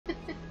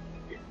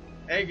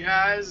Hey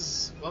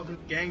guys, welcome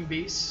to Gang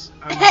Beasts.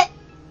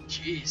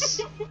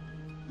 Jeez.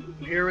 I'm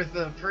here with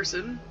a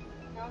person.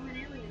 No, I'm an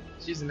alien.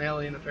 She's an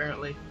alien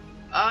apparently.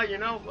 I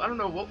don't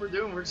know what we're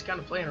doing. We're just kind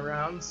of playing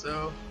around.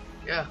 So,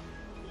 yeah.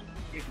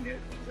 You can do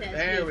it.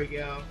 There we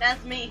go.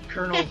 That's me.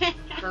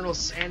 Colonel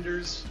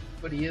Sanders,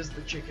 but he is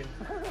the chicken.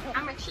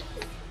 I'm a chicken.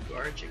 You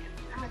are a chicken.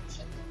 I'm a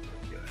chicken.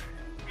 You are.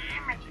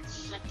 I'm a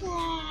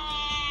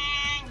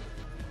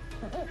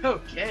chicken.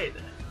 Okay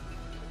then.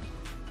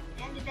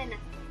 And then.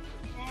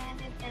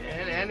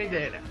 And any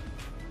day now.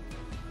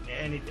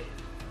 Any day.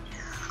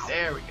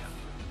 There we go.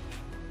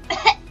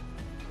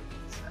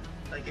 So,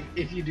 like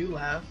if you do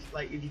laugh,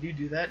 like if you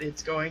do that,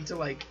 it's going to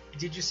like.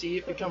 Did you see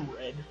it become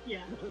red?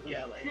 Yeah.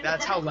 Yeah, like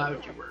that's how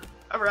loud you were.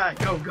 All right,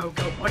 go,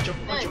 punch him.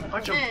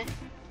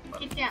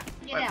 Get down.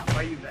 Get out. Why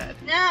are you bad?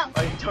 No.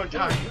 Why you don't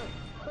talk?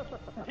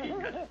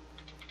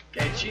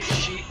 Okay, she.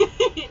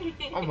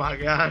 Oh my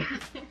god.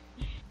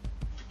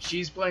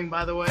 She's playing,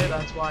 by the way.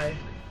 That's why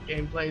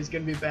gameplay is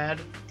gonna be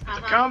bad.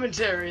 The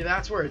commentary,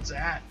 that's where it's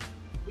at.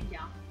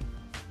 Yeah.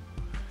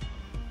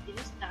 He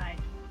just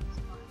died.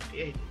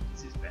 Yeah,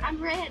 he's bad.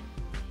 I'm red.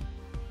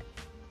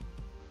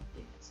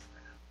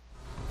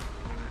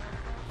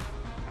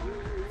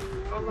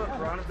 Oh look,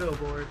 we're on a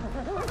billboard.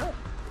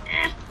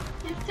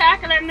 He's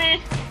tackling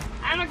me.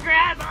 I'm gonna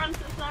grab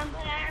onto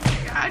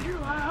something. God, you're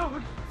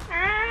loud.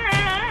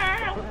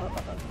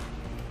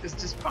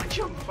 Just punch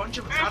him. It's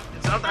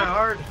not that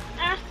hard.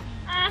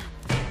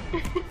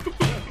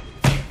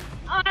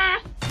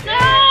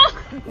 No!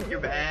 You're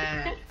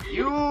bad.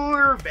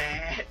 You're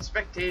bad.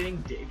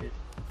 Spectating David.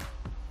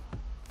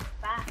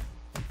 Bye.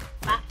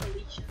 Bye,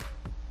 Felicia.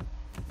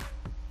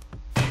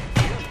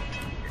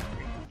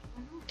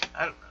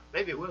 I don't know.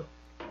 Maybe it will.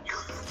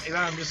 Maybe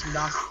I'm just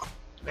not.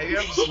 Maybe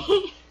I'm just.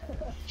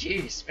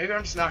 Jeez. Maybe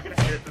I'm just not gonna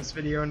edit this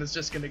video and it's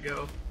just gonna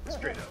go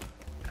straight up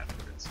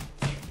afterwards.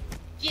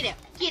 Get out.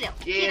 Get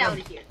Yeah. out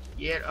of here.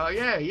 Yeah. Oh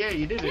yeah.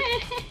 You did it.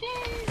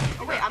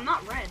 Oh wait, I'm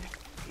not red.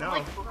 No.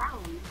 I'm like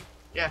brown.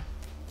 Yeah.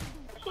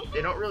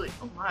 They don't really.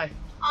 Oh my.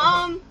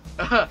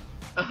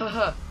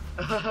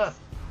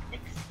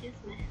 Excuse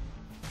me.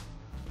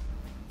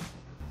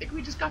 I think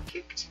we just got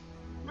kicked.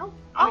 No.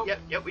 Oh,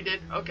 yep, we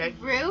did. Okay.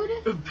 Rude.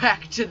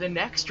 Back to the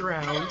next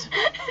round.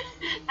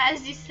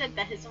 As you said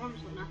that, his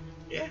arms went up.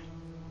 Yeah.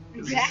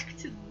 Back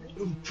to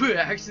the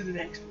Back to the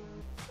next one.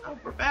 Oh,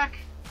 we're back.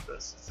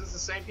 Is this the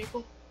same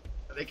people?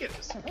 I think it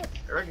is.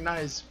 I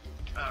recognize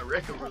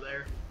Rick over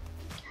there.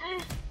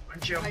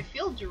 Aren't you? I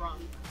feel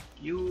drunk.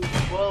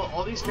 Well,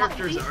 all these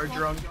characters are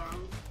drunk.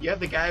 You have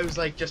the guy who's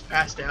like just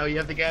passed out. You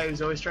have the guy who's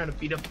always trying to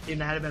beat up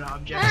inanimate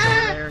objects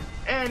over there.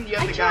 And you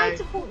have the guy,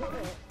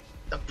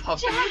 the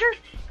puppet.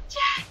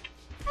 Jack,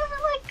 never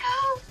let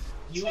go.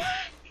 You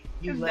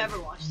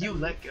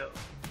let go.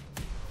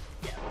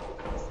 Yeah,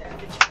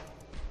 savage.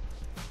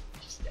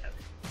 Just stab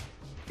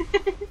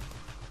it.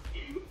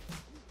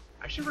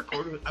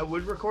 I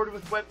would record it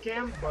with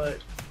webcam, but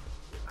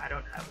I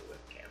don't have a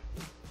webcam.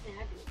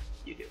 Yeah, I do.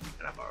 You do,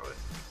 and I borrow it.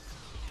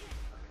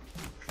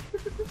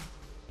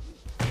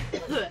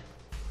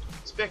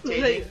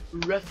 Spectating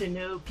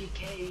Ruffino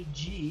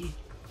PKG.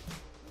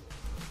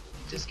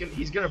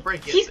 He's gonna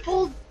break it. He's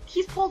pole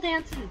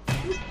dancing.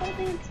 He's pole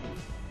dancing.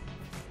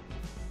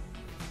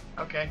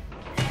 Okay.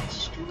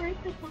 Straight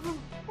the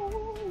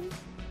ball.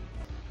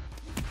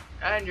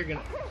 And you're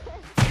gonna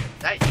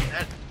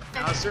that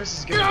Allosaurus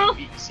is gonna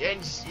be and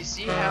you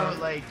see how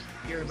like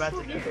you're about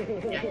to go.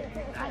 Yeah,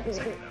 not a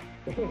second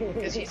though.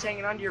 Because he's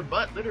hanging onto your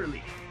butt,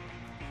 literally.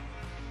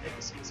 I think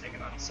he's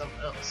hanging on to something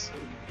else.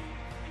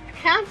 I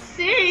can't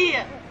see.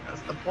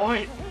 That's the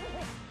point.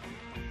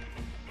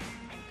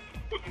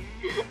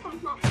 I'm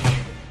not.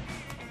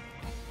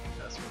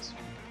 That's what's.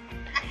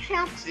 I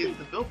can't See, see.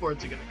 the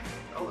billboards are gonna come.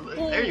 Oh,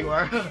 there you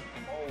are.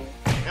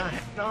 Now,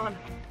 head on.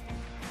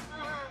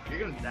 You're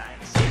gonna die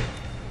in a second.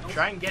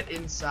 Try and get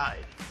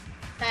inside.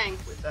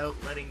 Thanks. Without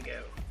letting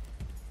go.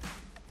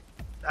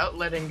 Without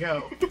letting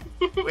go.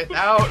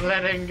 Without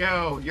letting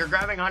go. You're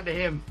grabbing onto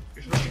him.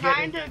 You're supposed to get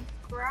Trying in. to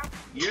grab.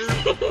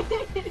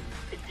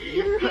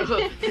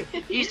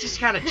 He's just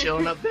kind of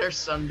chilling up there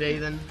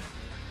sunbathing.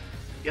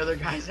 The other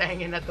guy's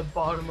hanging at the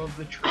bottom of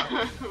the truck.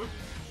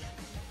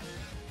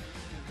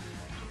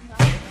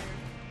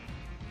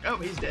 Oh,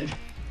 he's dead.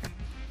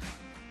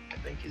 I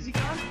think. Is he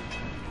gone?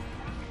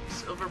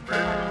 Silver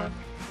brown.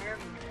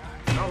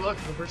 Oh look,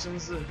 the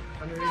person's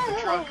underneath the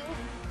truck.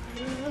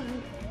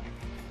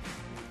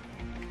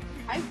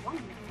 I won.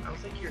 I don't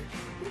think you're.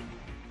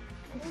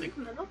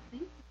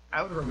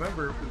 I would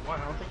remember if we won.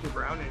 I don't think you're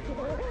brown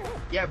anymore.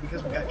 Yeah,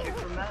 because we got kicked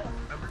from that.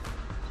 Remember?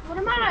 What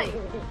am I?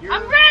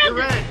 I'm red! You're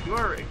red. You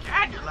are red.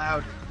 God, you're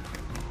loud.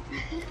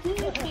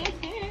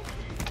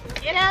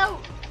 Get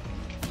out!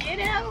 Get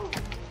out!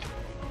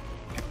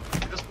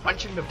 You're just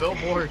punching the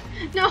billboard.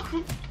 No!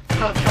 Oh,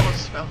 that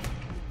almost fell.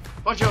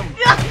 Punch him!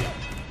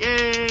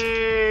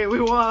 Yay! We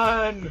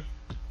won!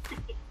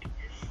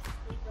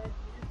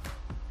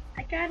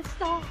 I gotta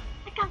stop.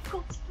 I gotta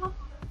go stop.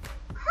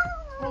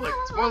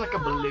 It's more like a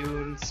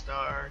balloon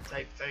star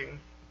type thing.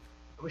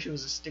 I wish it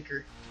was a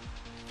sticker.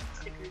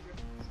 Stickers.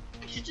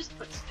 We should just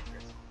put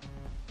stickers.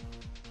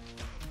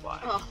 Why?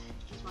 Oh,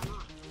 just why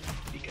not?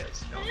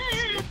 Because no one's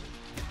stupid.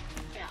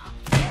 Yeah.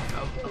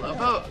 I love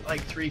how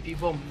like 3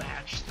 people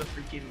match the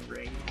freaking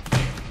ring.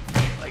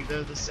 Like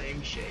they're the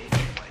same shade.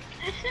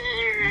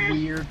 Like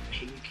weird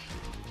pink.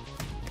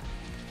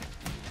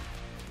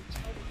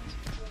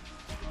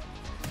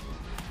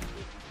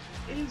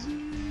 Is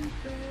it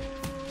though?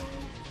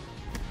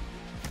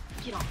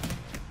 Get off.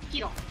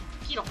 Get off.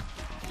 Get off.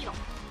 Get off.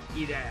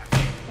 Eat ass.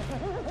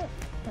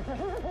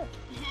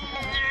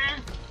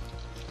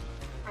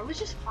 I was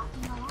just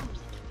flapping my arms.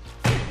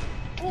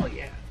 Oh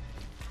yeah.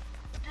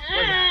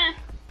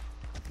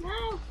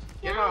 No.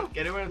 Get No. on.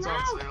 Get it when it's on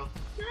No. sale.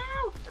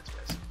 No. That's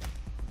best.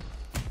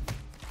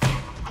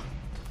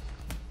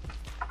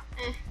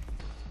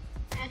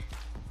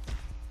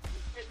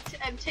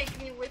 I'm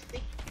taking you with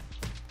me.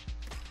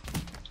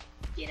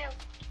 Get out.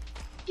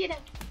 Get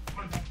out.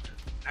 Not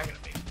gonna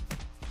be.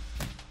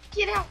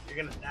 Get out. You're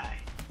gonna die.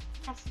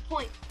 That's the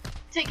point.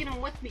 Taking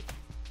him with me.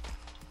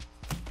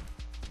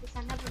 Because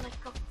I never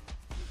let go.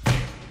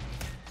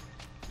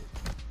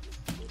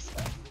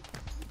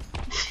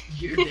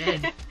 You're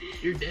dead.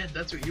 You're dead.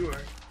 That's what you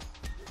are.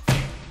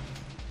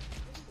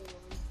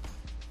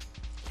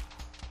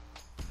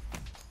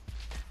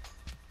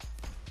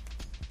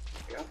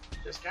 Yeah.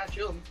 Just gotta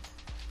chill him.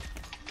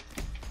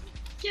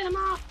 Get him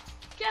off!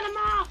 Get him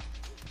off!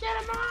 Get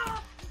him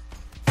off!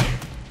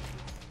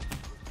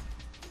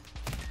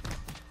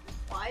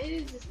 Why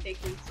is this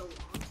taking so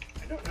long?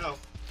 I don't know.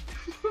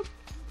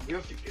 You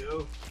have to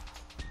go.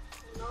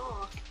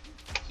 No.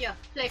 Here,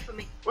 play for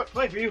me. What?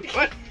 Play for you?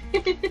 What?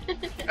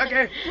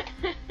 Okay.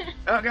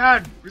 Oh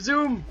God.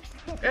 Resume.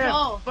 Yeah.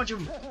 No. Punch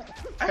him.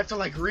 I have to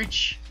like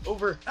reach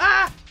over.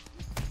 Ah!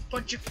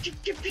 Punch you.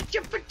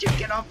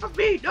 Get off of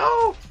me.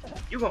 No.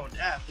 You gonna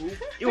die, fool.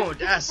 You gonna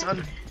die,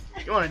 son.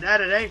 You wanna die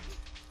today?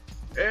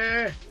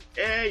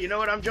 You know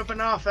what? I'm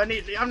jumping off. I'm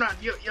not.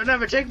 You'll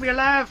never take me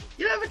alive.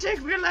 You'll never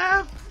take me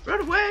alive.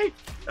 Run away.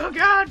 Oh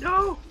God,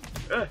 no.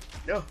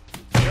 No.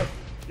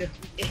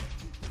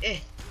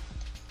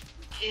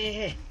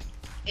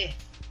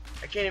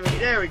 I can't even.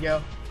 There we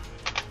go.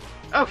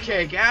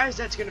 Okay, guys,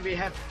 that's gonna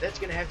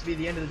have to be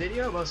the end of the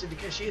video, mostly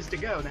because she has to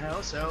go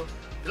now. So,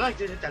 if you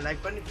liked it, hit that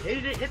like button. If you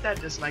hated it, hit that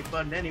dislike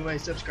button. Anyway,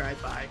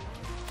 subscribe. Bye.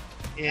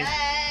 And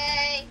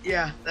Hey!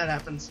 yeah, that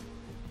happens.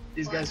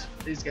 These guys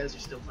are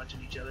still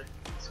punching each other.